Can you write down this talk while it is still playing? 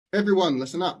Everyone,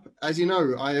 listen up. As you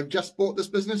know, I have just bought this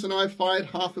business and I've fired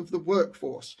half of the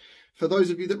workforce. For those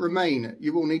of you that remain,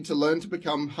 you will need to learn to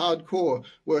become hardcore,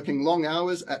 working long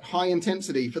hours at high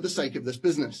intensity for the sake of this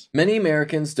business. Many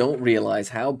Americans don't realize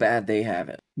how bad they have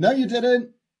it. No, you didn't.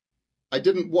 I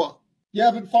didn't what? You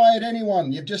haven't fired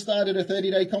anyone. You've just started a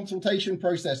 30-day consultation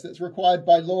process that's required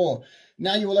by law.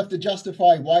 Now you will have to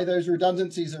justify why those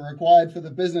redundancies are required for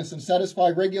the business and satisfy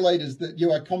regulators that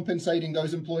you are compensating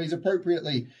those employees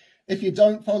appropriately. If you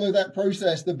don't follow that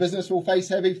process, the business will face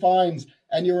heavy fines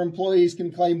and your employees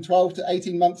can claim 12 to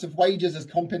 18 months of wages as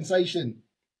compensation.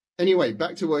 Anyway,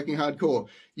 back to working hardcore.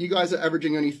 You guys are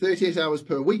averaging only 38 hours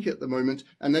per week at the moment,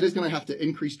 and that is going to have to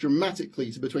increase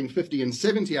dramatically to between 50 and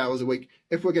 70 hours a week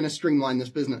if we're going to streamline this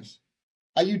business.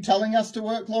 Are you telling us to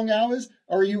work long hours,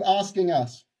 or are you asking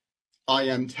us? I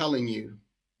am telling you.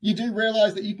 You do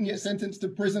realize that you can get sentenced to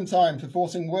prison time for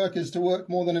forcing workers to work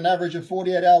more than an average of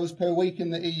 48 hours per week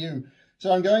in the EU.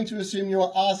 So I'm going to assume you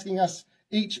are asking us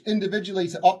each individually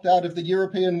to opt out of the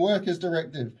European Workers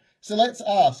Directive. So let's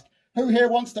ask, who here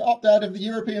wants to opt out of the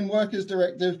European Workers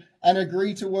Directive and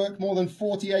agree to work more than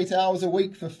 48 hours a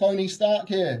week for phony Stark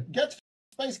here? Get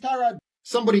space car.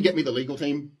 Somebody get me the legal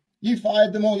team. You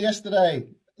fired them all yesterday.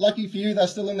 Lucky for you, they're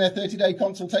still in their 30-day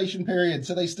consultation period,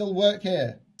 so they still work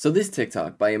here. So this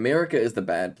TikTok by America is the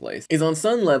Bad Place is on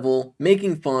some level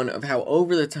making fun of how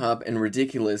over the top and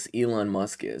ridiculous Elon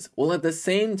Musk is, while at the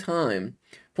same time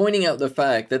pointing out the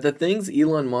fact that the things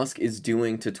Elon Musk is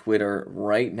doing to Twitter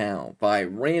right now by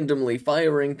randomly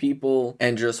firing people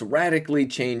and just radically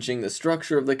changing the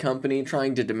structure of the company,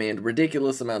 trying to demand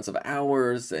ridiculous amounts of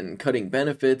hours and cutting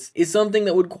benefits, is something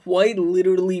that would quite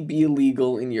literally be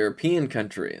illegal in European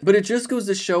countries. But it just goes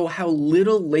to show how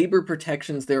little labor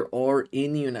protections there are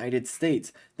in the United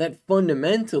States, that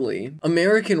fundamentally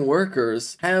American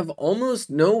workers have almost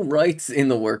no rights in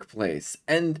the workplace.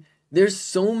 And there's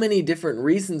so many different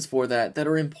reasons for that that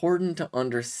are important to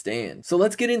understand. So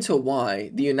let's get into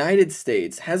why the United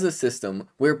States has a system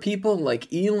where people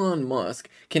like Elon Musk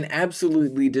can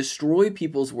absolutely destroy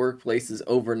people's workplaces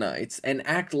overnight and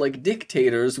act like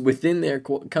dictators within their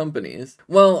companies,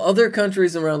 while other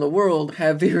countries around the world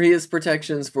have various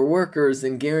protections for workers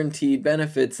and guaranteed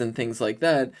benefits and things like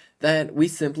that we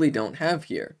simply don't have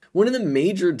here. One of the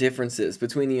major differences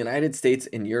between the United States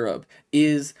and Europe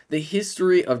is the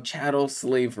history of chattel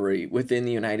slavery within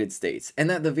the United States, and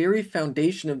that the very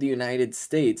foundation of the United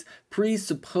States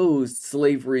presupposed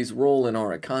slavery's role in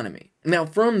our economy. Now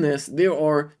from this, there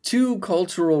are two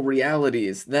cultural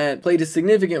realities that played a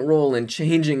significant role in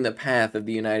changing the path of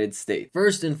the United States.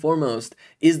 First and foremost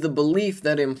is the belief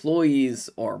that employees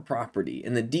are property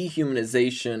and the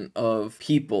dehumanization of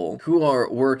people who are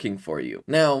working for you.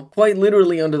 Now, quite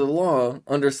literally under the law,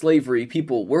 under slavery,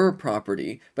 people were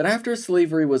property, but after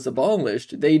slavery was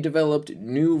abolished, they developed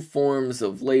new forms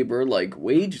of labor like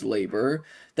wage labor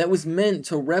that was meant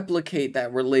to replicate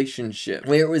that relationship,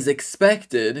 where it was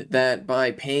expected that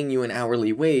by paying you an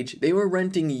hourly wage, they were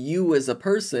renting you as a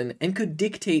person and could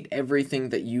dictate everything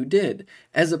that you did,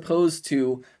 as opposed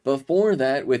to before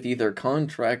that with either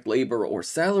contract labor or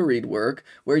salaried work,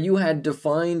 where you had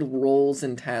defined roles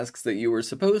and tasks that you were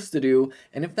supposed to do,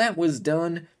 and if that was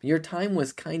done, your time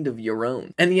was kind of your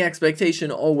own. And the expectation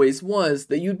always was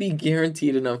that you'd be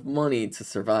guaranteed enough money to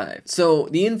survive. So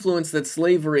the influence that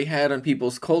slavery had on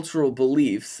people's cultural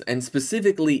beliefs, and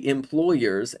specifically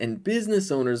employers and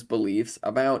business owners' beliefs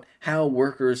about how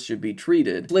workers should be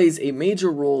treated, plays a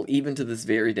major role even to this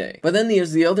very day. But then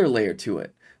there's the other layer to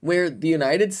it, where the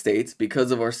United States, because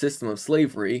of our system of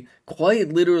slavery, quite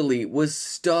literally was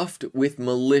stuffed with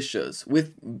militias,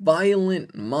 with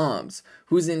violent mobs,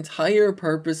 whose entire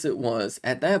purpose it was,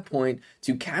 at that point,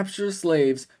 to capture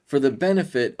slaves for the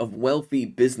benefit of wealthy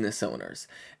business owners.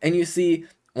 And you see,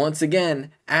 once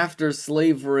again, after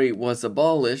slavery was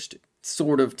abolished,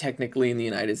 sort of technically in the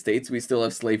United States, we still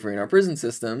have slavery in our prison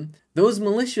system, those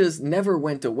militias never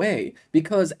went away,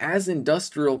 because as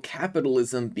industrial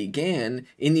capitalism began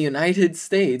in the United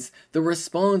States, the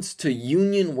response to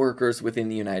union workers within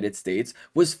the United States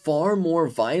was far more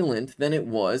violent than it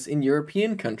was in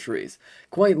European countries.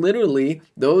 Quite literally,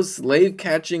 those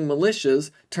slave-catching militias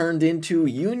turned into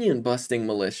union-busting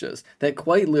militias that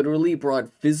quite literally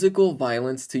brought physical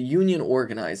violence to union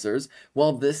organizers,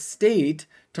 while the state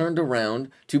turned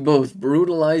around to both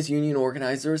brutalize union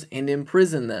organizers and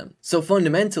imprison them. So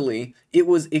fundamentally, it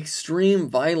was extreme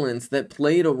violence that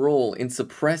played a role in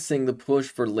suppressing the push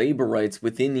for labor rights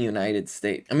within the United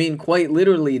States. I mean, quite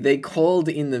literally, they called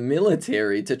in the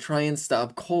military to try and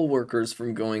stop coal workers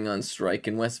from going on strike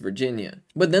in West Virginia.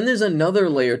 But then there's another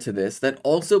layer to this that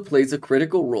also plays a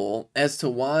critical role as to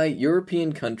why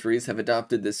European countries have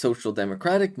adopted this social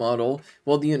democratic model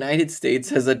while the United States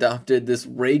has adopted this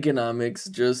Reaganomics,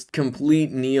 just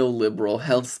complete neoliberal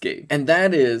hellscape. And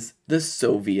that is the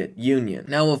Soviet Union.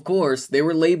 Now, of course, there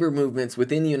were labor movements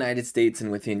within the United States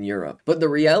and within Europe. But the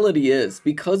reality is,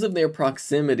 because of their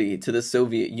proximity to the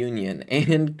Soviet Union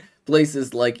and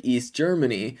places like East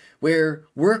Germany, where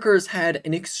workers had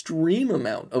an extreme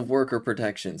amount of worker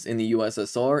protections in the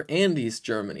USSR and East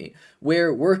Germany,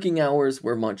 where working hours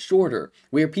were much shorter,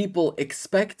 where people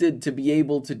expected to be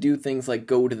able to do things like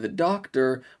go to the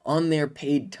doctor on their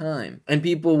paid time, and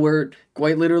people were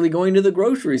quite literally going to the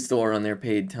grocery store on their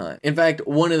paid time. In fact,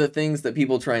 one of the things that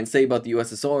people try and say about the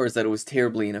USSR is that it was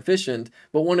terribly inefficient,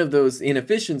 but one of those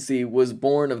inefficiency was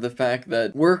born of the fact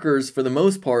that workers, for the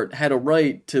most part, had a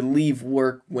right to leave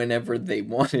work whenever they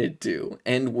wanted to,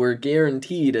 and were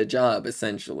guaranteed a job,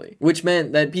 essentially. Which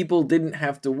meant that people didn't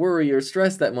have to worry or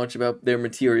stress that much about their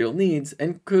material needs,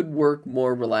 and could work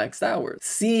more relaxed hours.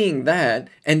 Seeing that,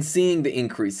 and seeing the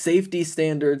increased safety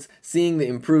standards, seeing the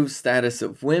improved status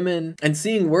of women, and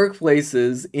seeing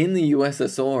workplaces in the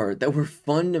USSR that were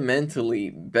fundamentally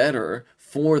better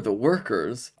for the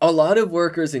workers, a lot of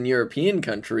workers in European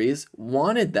countries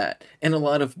wanted that, and a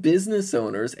lot of business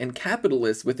owners and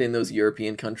capitalists within those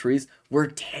European countries were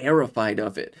terrified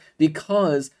of it.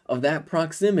 Because of that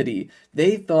proximity,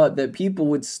 they thought that people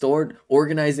would start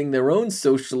organizing their own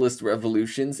socialist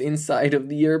revolutions inside of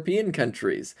the European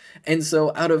countries. And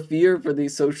so, out of fear for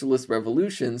these socialist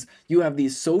revolutions, you have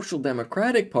these social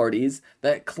democratic parties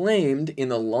that claimed in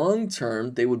the long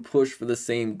term they would push for the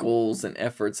same goals and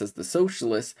efforts as the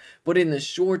socialists, but in the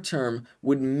short term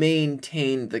would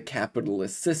maintain the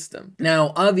capitalist system.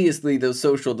 Now, obviously, those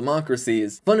social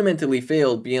democracies fundamentally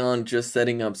failed beyond just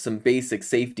setting up some basic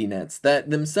safety nets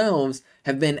that themselves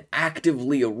have been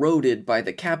actively eroded by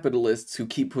the capitalists who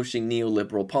keep pushing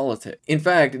neoliberal politics. In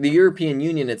fact, the European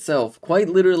Union itself quite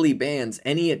literally bans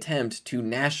any attempt to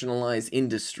nationalize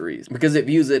industries because it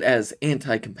views it as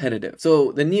anti-competitive.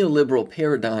 So the neoliberal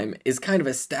paradigm is kind of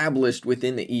established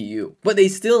within the EU. But they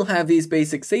still have these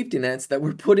basic safety nets that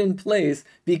were put in place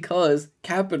because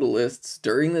capitalists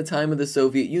during the time of the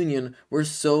Soviet Union were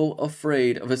so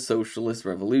afraid of a socialist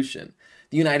revolution.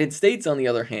 The United States, on the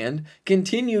other hand,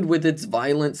 continued with its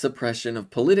violent suppression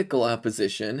of political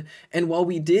opposition, and while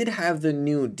we did have the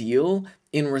New Deal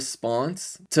in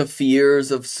response to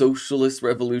fears of socialist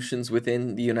revolutions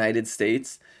within the United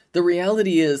States, the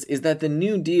reality is that the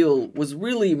New Deal was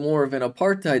really more of an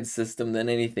apartheid system than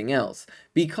anything else,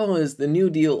 because the New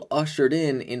Deal ushered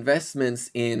in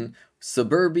investments in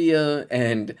suburbia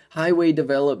and highway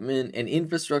development and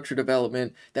infrastructure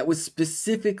development that was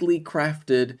specifically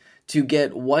crafted to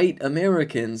get white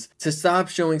Americans to stop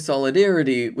showing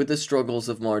solidarity with the struggles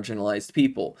of marginalized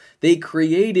people. They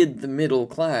created the middle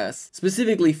class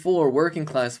specifically for working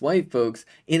class white folks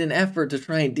in an effort to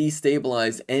try and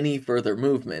destabilize any further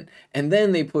movement. And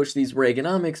then they pushed these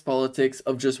Reaganomics politics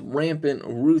of just rampant,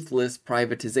 ruthless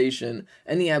privatization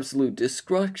and the absolute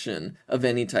destruction of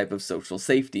any type of social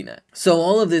safety net. So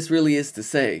all of this really is to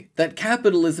say that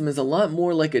capitalism is a lot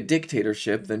more like a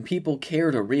dictatorship than people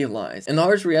care to realize. And the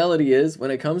harsh reality is, when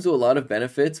it comes to a lot of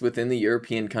benefits within the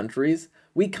European countries,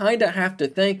 we kinda have to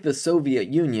thank the Soviet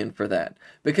Union for that.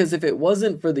 Because if it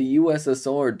wasn't for the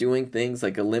USSR doing things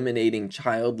like eliminating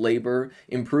child labor,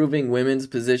 improving women's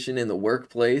position in the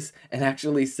workplace, and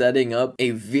actually setting up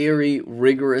a very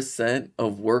rigorous set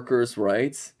of workers'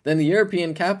 rights, then the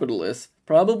European capitalists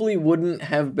probably wouldn't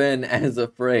have been as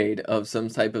afraid of some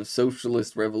type of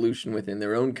socialist revolution within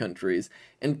their own countries,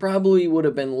 and probably would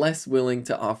have been less willing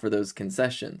to offer those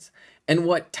concessions. And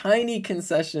what tiny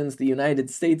concessions the United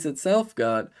States itself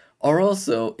got are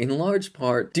also, in large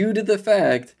part, due to the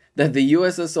fact that the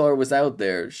USSR was out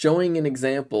there showing an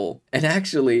example and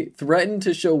actually threatened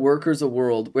to show workers a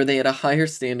world where they had a higher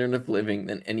standard of living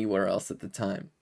than anywhere else at the time.